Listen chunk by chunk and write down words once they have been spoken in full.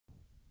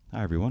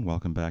Hi everyone,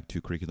 welcome back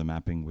to Curriculum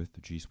Mapping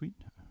with G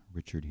Suite.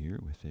 Richard here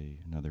with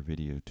another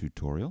video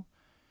tutorial.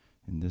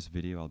 In this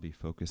video I'll be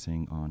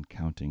focusing on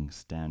counting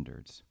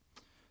standards.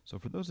 So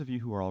for those of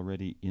you who are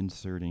already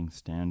inserting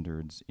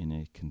standards in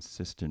a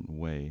consistent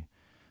way,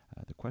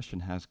 the question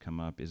has come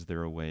up, is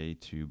there a way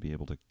to be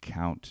able to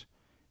count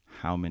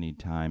how many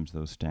times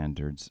those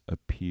standards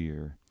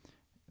appear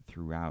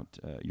throughout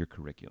your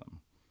curriculum?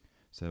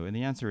 And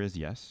the answer is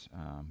yes.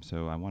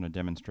 So I want to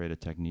demonstrate a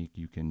technique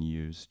you can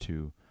use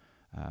to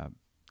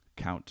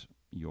count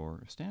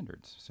your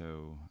standards.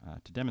 So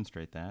to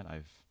demonstrate that,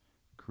 I've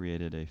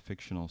created a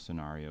fictional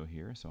scenario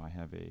here. So I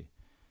have a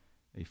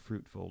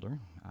fruit folder.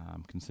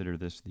 Consider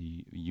this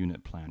the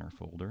unit planner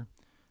folder.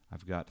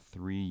 I've got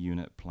 3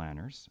 unit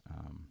planners,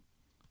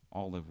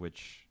 all of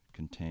which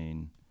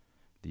contain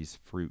these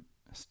fruit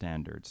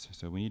standards.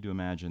 So we need to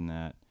imagine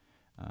that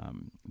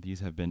these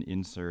have been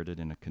inserted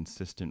in a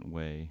consistent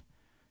way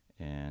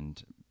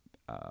and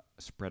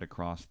spread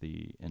across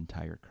the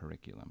entire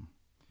curriculum.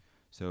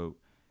 So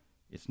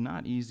it's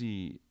not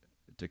easy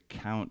to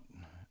count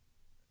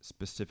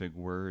specific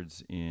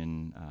words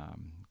in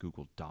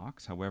Google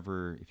Docs.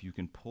 However, if you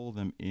can pull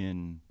them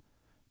in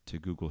to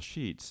Google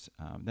Sheets,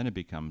 then it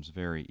becomes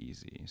very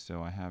easy.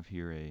 So I have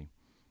here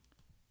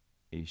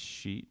a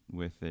sheet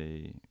with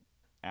a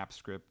app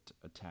script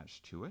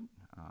attached to it,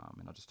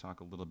 and I'll just talk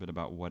a little bit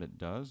about what it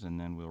does, and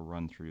then we'll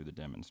run through the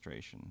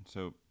demonstration.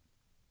 So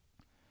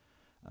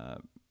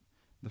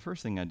the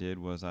first thing I did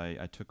was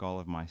I took all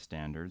of my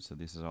standards, so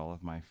this is all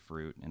of my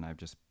fruit, and I've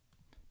just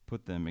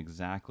put them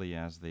exactly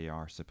as they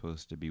are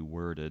supposed to be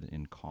worded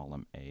in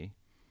column A.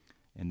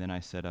 And then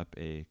I set up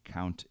a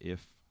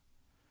COUNTIF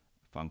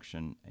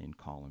function in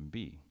column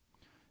B.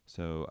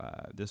 So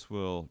this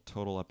will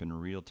total up in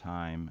real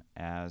time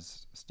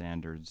as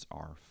standards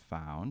are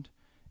found.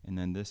 And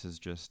then this is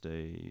just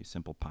a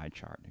simple pie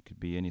chart. It could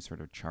be any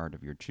sort of chart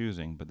of your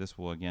choosing, but this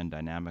will again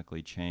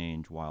dynamically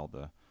change while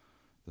the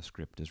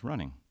script is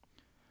running.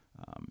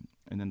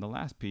 And then the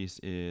last piece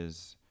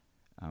is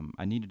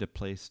I needed a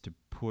place to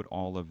put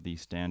all of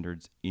these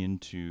standards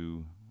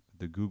into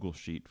the Google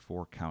Sheet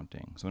for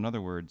counting. So in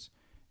other words,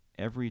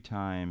 every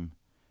time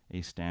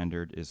a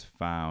standard is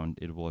found,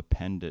 it will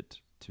append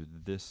it to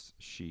this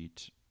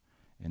sheet,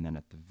 and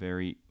then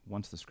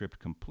once the script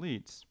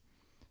completes,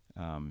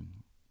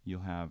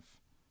 you'll have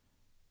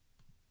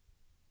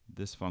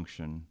this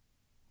function,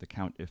 the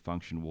COUNTIF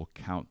function will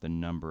count the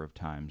number of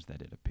times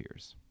that it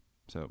appears.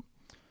 So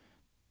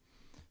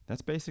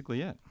that's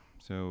basically it.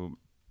 So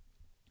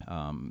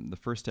the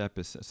first step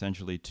is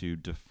essentially to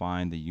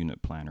define the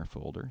unit planner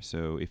folder.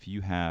 So if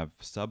you have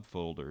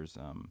subfolders,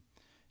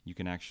 you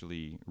can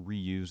actually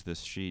reuse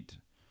this sheet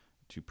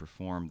to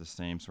perform the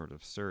same sort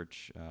of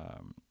search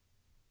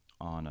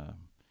on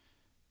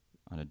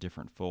a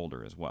different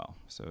folder as well.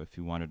 So if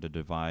you wanted to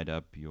divide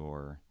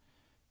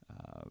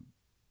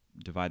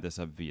this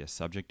up via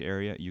subject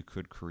area, you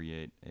could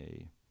create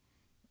a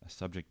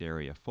subject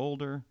area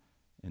folder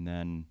and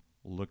then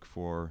look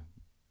for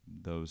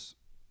those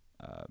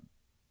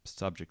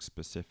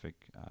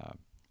subject-specific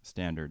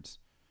standards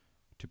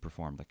to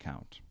perform the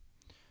count.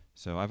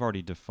 So I've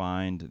already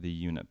defined the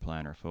unit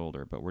planner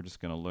folder, but we're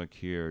just going to look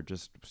here,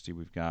 just see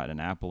we've got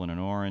an apple and an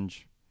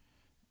orange,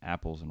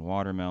 apples and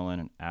watermelon,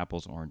 and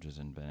apples, oranges,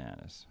 and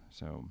bananas.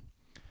 So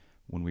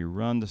when we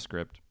run the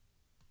script,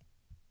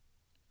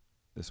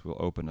 this will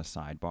open a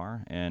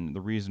sidebar, and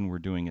the reason we're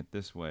doing it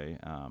this way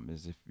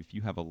is if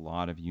you have a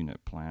lot of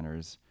unit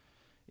planners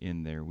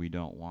in there, we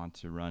don't want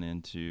to run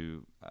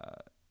into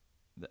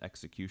the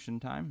execution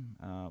time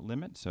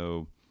limit.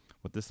 So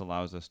what this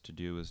allows us to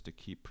do is to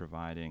keep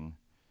providing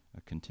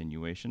a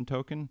continuation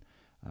token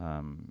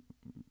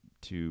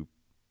to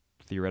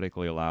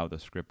theoretically allow the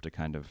script to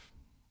kind of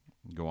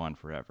go on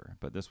forever.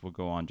 But this will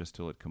go on just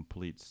till it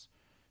completes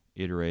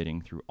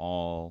iterating through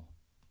all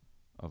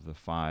of the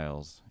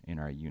files in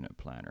our unit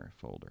planner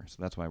folder. So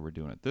that's why we're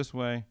doing it this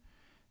way.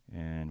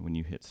 And when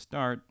you hit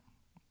start,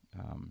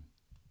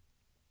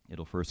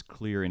 it'll first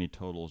clear any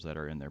totals that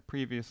are in there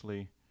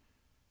previously.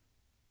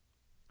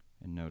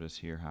 And notice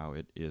here how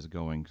it is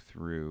going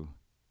through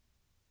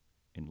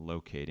and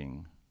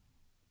locating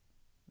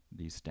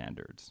these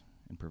standards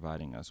and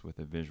providing us with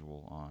a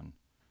visual on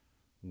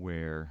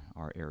where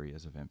our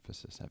areas of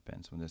emphasis have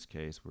been. So in this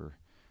case, we're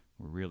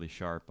really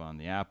sharp on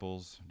the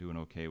apples, doing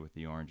okay with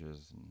the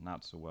oranges, and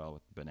not so well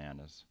with the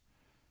bananas.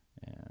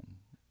 And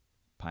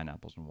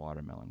pineapples and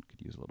watermelon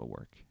could use a little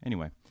work.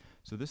 Anyway,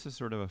 so this is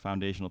sort of a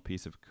foundational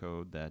piece of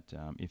code that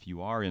if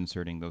you are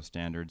inserting those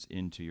standards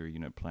into your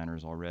unit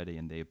planners already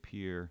and they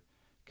appear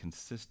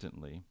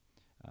consistently,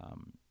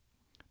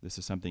 this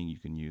is something you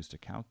can use to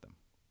count them.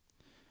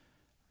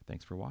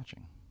 Thanks for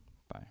watching.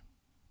 Bye.